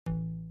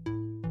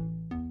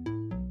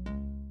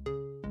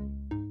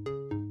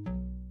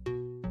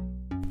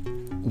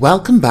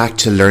Welcome back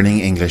to Learning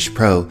English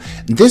Pro.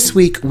 This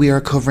week we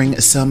are covering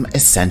some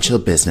essential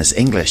business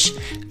English.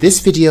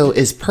 This video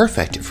is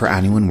perfect for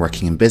anyone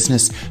working in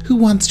business who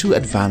wants to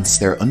advance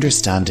their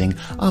understanding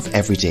of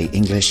everyday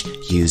English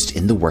used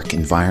in the work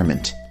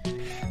environment.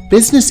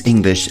 Business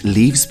English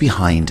leaves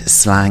behind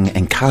slang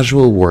and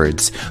casual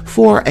words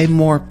for a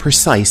more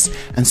precise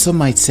and some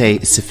might say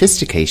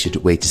sophisticated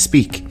way to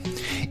speak.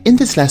 In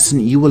this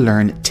lesson, you will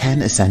learn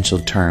 10 essential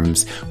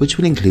terms, which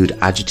will include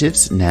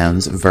adjectives,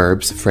 nouns,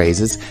 verbs,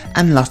 phrases,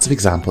 and lots of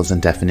examples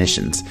and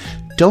definitions.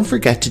 Don't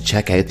forget to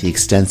check out the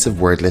extensive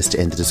word list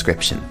in the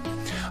description.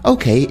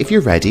 Okay, if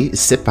you're ready,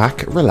 sit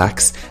back,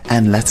 relax,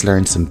 and let's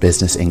learn some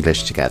business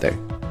English together.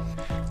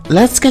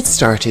 Let's get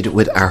started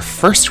with our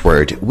first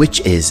word,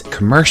 which is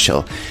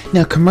commercial.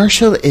 Now,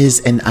 commercial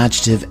is an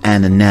adjective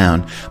and a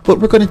noun, but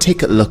we're going to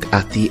take a look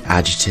at the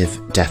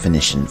adjective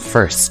definition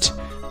first.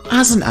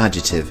 As an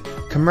adjective,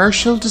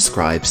 commercial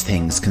describes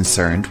things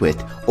concerned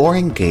with or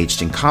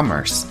engaged in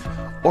commerce,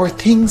 or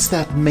things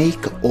that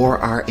make or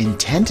are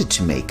intended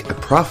to make a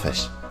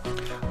profit.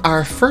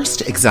 Our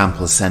first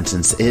example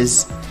sentence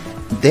is,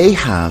 they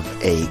have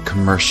a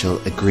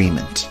commercial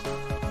agreement.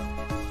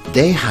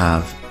 They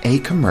have a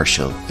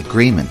commercial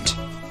agreement.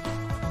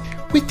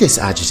 With this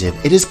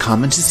adjective, it is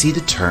common to see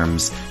the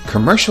terms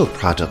commercial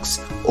products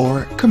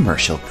or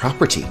commercial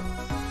property.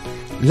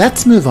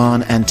 Let's move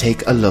on and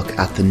take a look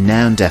at the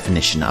noun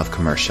definition of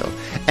commercial,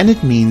 and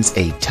it means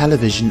a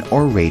television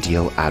or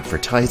radio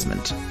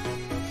advertisement.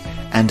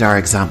 And our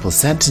example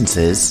sentence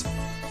is,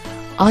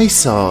 I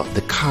saw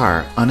the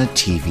car on a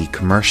TV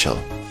commercial.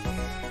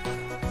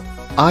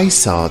 I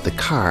saw the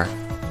car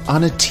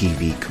on a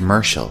TV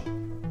commercial.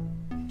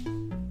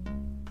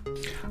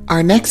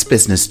 Our next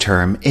business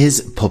term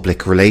is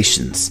public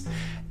relations.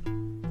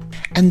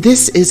 And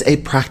this is a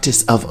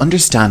practice of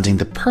understanding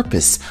the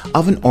purpose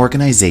of an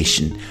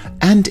organization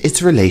and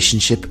its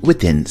relationship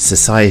within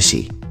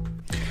society.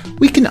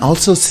 We can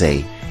also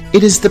say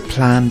it is the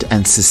planned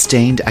and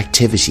sustained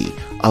activity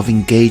of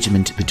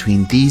engagement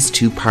between these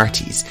two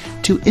parties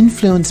to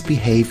influence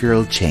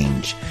behavioral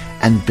change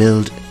and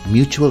build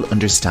mutual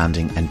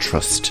understanding and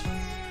trust.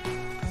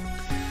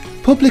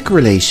 Public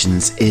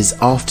relations is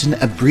often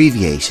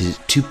abbreviated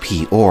to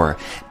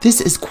PR. This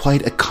is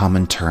quite a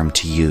common term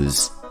to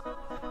use.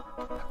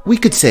 We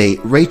could say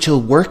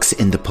Rachel works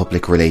in the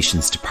public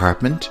relations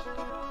department,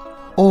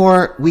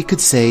 or we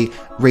could say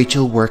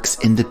Rachel works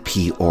in the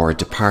PR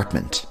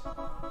department.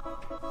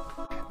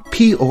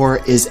 PR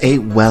is a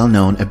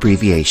well-known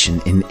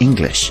abbreviation in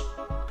English.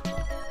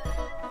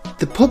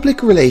 The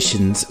public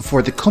relations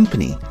for the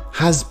company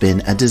has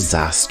been a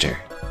disaster.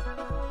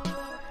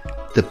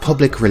 The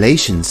public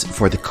relations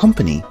for the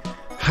company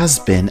has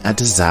been a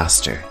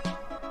disaster.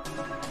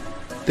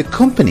 The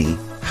company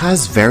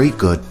has very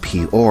good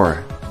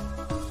PR.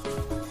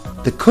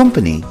 The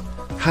company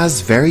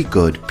has very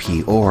good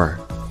PR.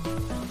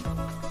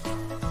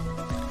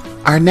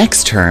 Our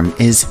next term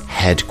is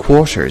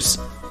headquarters,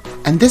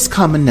 and this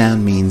common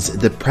noun means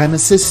the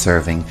premises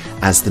serving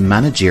as the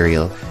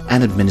managerial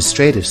and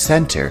administrative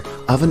centre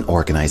of an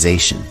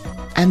organisation.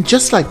 And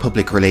just like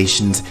public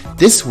relations,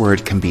 this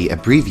word can be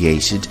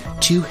abbreviated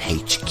to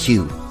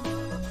HQ.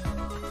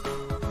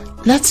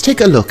 Let's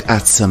take a look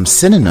at some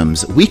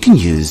synonyms we can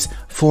use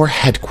for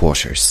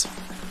headquarters.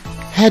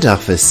 Head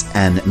office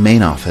and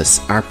main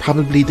office are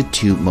probably the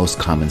two most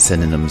common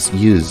synonyms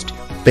used.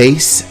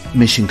 Base,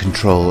 mission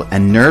control,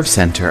 and nerve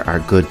center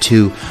are good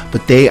too,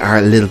 but they are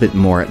a little bit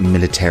more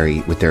military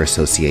with their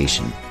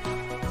association.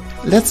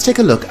 Let's take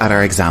a look at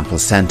our example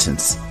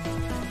sentence.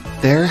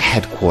 Their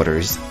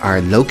headquarters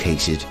are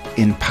located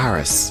in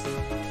Paris.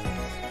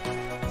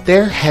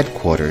 Their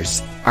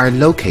headquarters are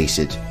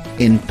located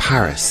in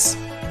Paris.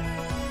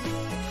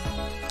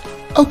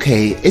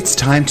 Okay, it's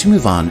time to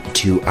move on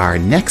to our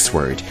next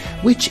word,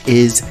 which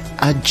is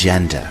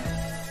agenda.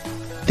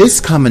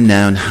 This common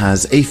noun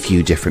has a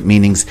few different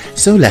meanings,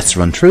 so let's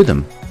run through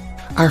them.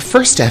 Our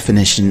first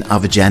definition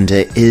of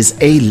agenda is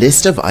a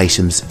list of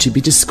items to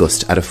be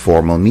discussed at a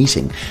formal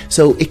meeting,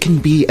 so it can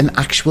be an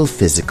actual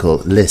physical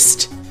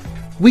list.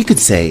 We could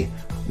say,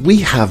 we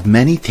have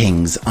many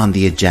things on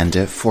the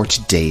agenda for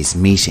today's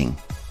meeting.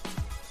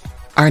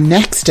 Our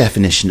next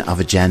definition of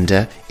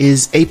agenda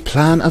is a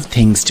plan of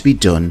things to be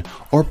done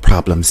or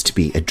problems to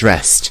be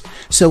addressed.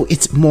 So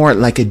it's more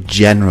like a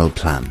general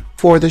plan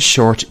for the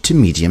short to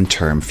medium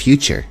term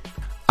future.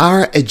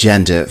 Our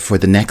agenda for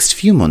the next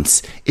few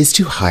months is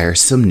to hire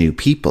some new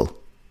people.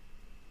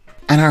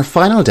 And our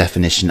final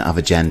definition of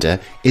agenda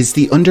is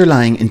the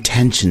underlying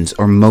intentions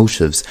or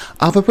motives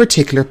of a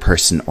particular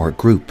person or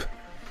group.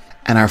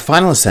 And our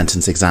final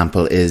sentence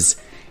example is,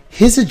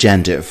 his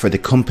agenda for the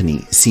company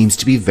seems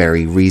to be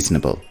very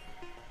reasonable.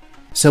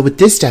 So with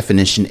this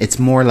definition, it's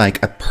more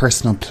like a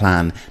personal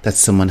plan that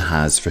someone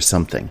has for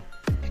something.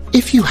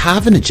 If you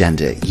have an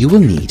agenda, you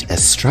will need a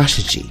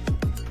strategy.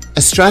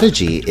 A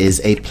strategy is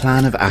a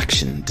plan of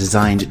action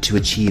designed to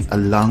achieve a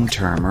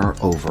long-term or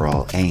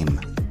overall aim.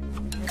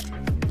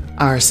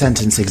 Our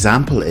sentence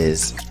example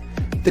is,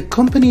 the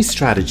company's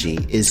strategy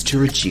is to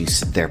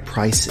reduce their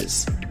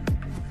prices.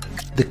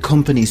 the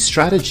company's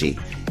strategy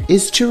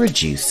is to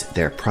reduce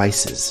their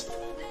prices.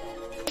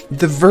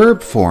 The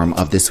verb form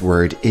of this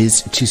word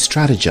is to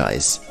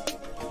strategize,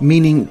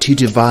 meaning to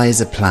devise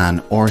a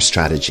plan or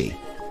strategy.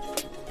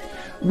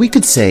 We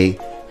could say,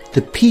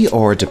 the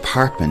PR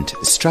department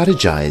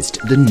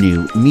strategized the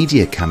new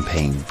media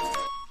campaign.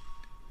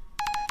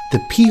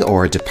 The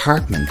PR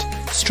department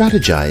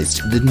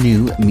strategized the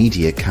new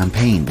media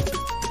campaign.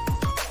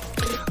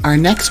 Our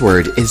next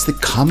word is the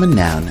common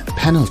noun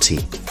penalty.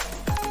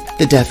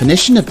 The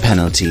definition of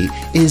penalty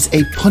is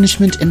a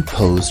punishment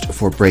imposed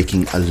for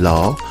breaking a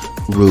law,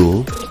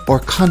 rule, or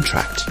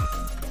contract.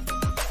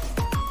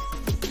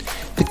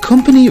 The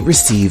company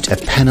received a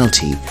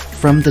penalty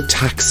from the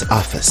tax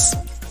office.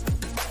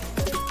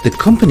 The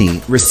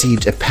company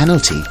received a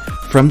penalty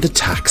from the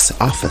tax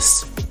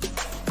office.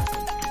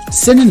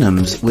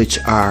 Synonyms which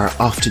are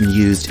often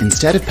used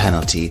instead of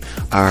penalty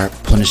are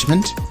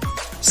punishment,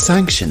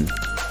 sanction,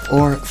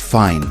 or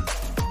fine.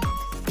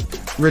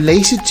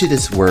 Related to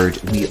this word,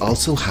 we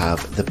also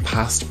have the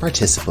past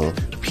participle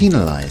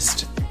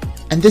penalized,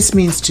 and this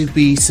means to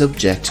be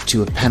subject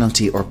to a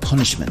penalty or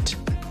punishment.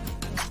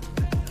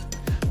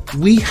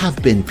 We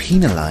have been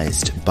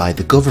penalized by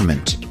the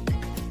government.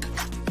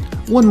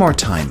 One more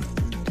time.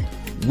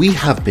 We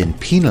have been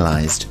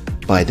penalized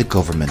by the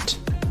government.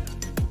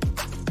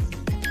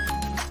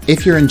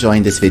 If you're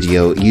enjoying this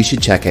video, you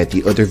should check out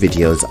the other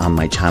videos on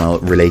my channel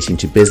relating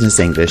to business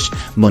English,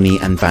 money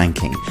and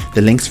banking.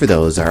 The links for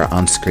those are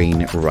on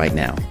screen right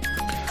now.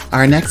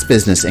 Our next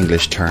business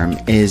English term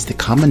is the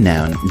common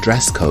noun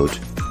dress code.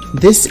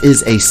 This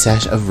is a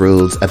set of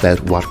rules about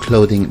what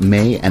clothing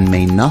may and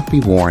may not be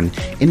worn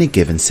in a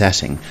given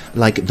setting,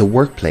 like the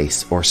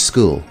workplace or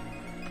school.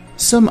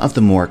 Some of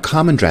the more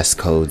common dress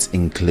codes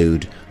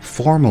include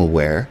formal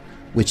wear,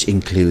 which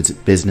includes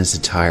business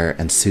attire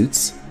and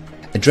suits.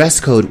 A dress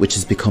code which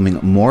is becoming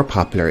more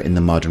popular in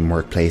the modern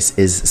workplace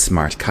is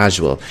smart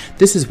casual.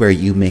 This is where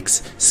you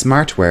mix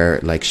smart wear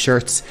like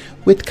shirts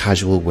with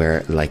casual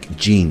wear like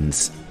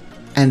jeans.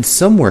 And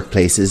some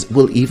workplaces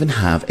will even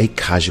have a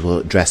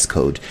casual dress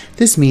code.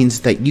 This means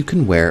that you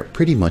can wear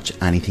pretty much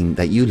anything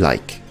that you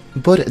like.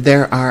 But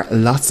there are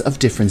lots of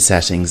different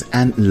settings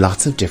and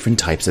lots of different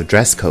types of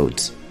dress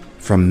codes,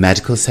 from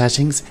medical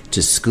settings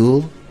to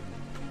school,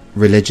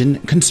 religion,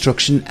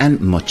 construction, and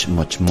much,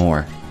 much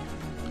more.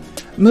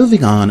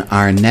 Moving on,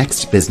 our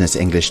next business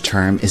English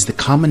term is the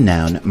common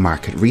noun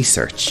market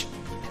research.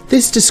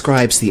 This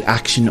describes the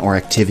action or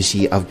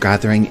activity of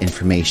gathering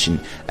information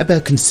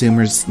about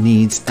consumers'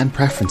 needs and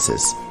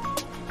preferences.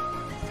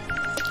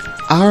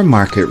 Our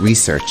market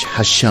research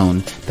has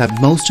shown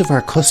that most of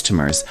our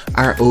customers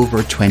are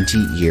over 20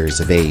 years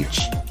of age.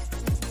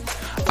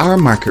 Our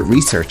market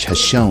research has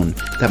shown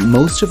that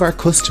most of our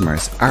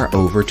customers are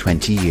over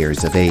 20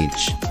 years of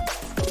age.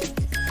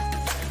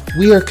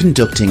 We are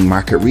conducting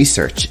market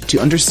research to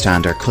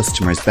understand our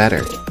customers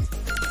better.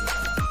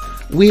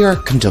 We are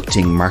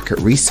conducting market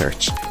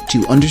research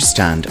to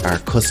understand our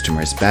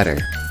customers better.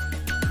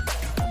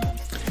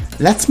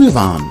 Let's move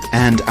on,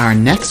 and our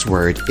next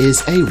word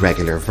is a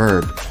regular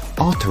verb,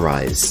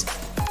 authorize.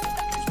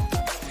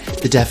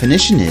 The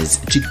definition is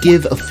to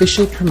give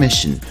official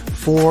permission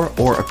for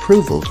or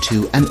approval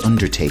to an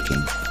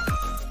undertaking.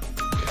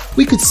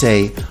 We could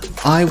say,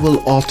 I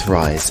will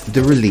authorize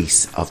the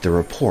release of the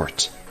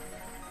report.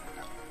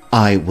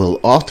 I will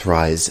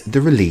authorize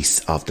the release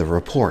of the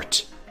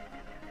report.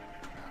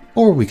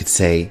 Or we could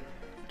say,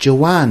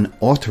 Joanne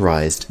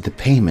authorized the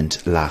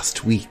payment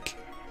last week.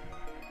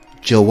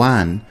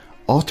 Joanne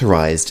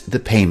authorized the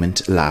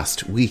payment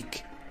last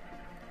week.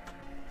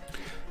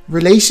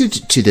 Related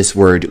to this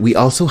word, we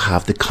also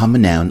have the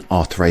common noun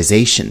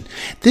authorization.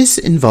 This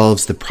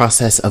involves the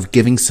process of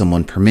giving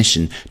someone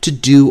permission to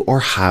do or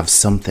have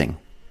something.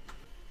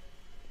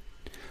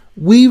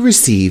 We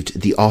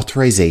received the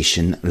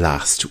authorization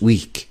last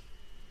week.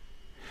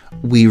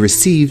 We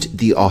received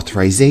the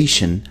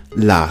authorization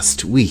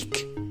last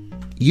week.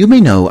 You may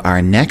know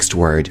our next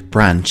word,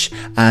 branch,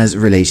 as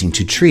relating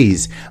to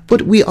trees,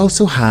 but we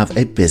also have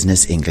a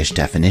business English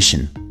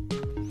definition.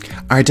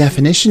 Our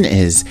definition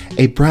is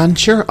a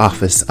branch or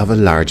office of a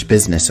large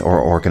business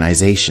or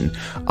organization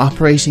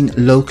operating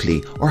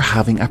locally or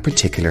having a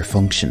particular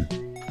function.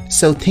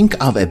 So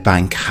think of a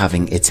bank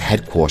having its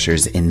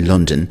headquarters in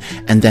London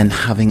and then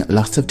having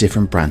lots of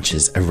different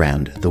branches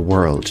around the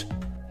world.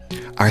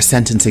 Our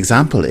sentence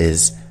example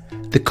is,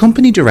 the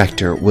company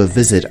director will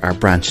visit our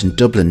branch in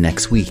Dublin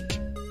next week.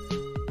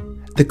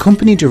 The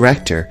company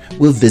director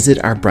will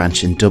visit our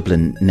branch in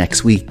Dublin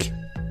next week.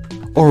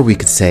 Or we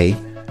could say,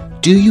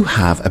 do you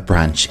have a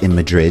branch in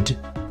Madrid?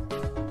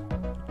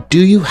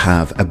 Do you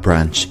have a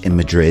branch in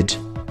Madrid?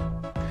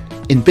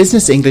 In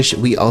business English,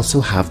 we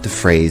also have the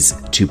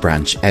phrase to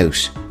branch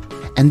out.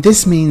 And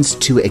this means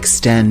to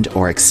extend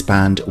or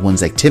expand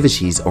one's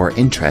activities or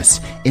interests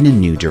in a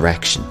new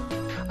direction.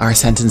 Our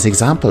sentence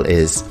example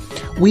is,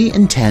 we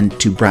intend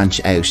to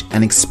branch out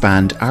and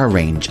expand our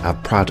range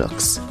of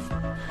products.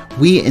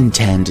 We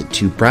intend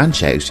to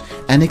branch out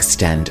and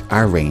extend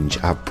our range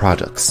of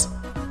products.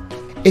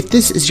 If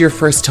this is your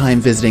first time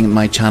visiting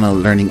my channel,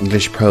 Learning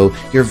English Pro,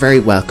 you're very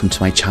welcome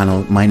to my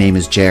channel. My name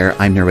is Jer,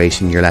 I'm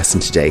narrating your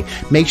lesson today.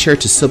 Make sure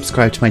to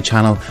subscribe to my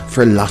channel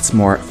for lots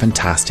more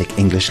fantastic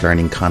English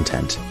learning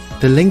content.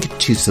 The link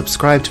to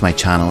subscribe to my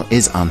channel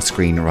is on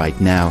screen right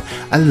now,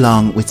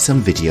 along with some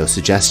video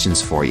suggestions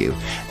for you.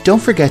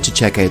 Don't forget to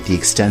check out the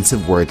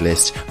extensive word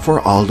list for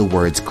all the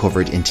words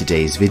covered in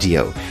today's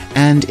video,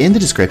 and in the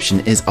description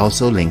is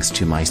also links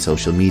to my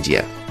social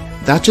media.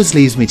 That just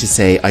leaves me to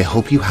say I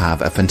hope you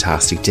have a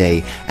fantastic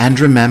day, and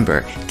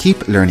remember,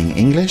 keep learning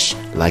English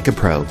like a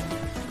pro.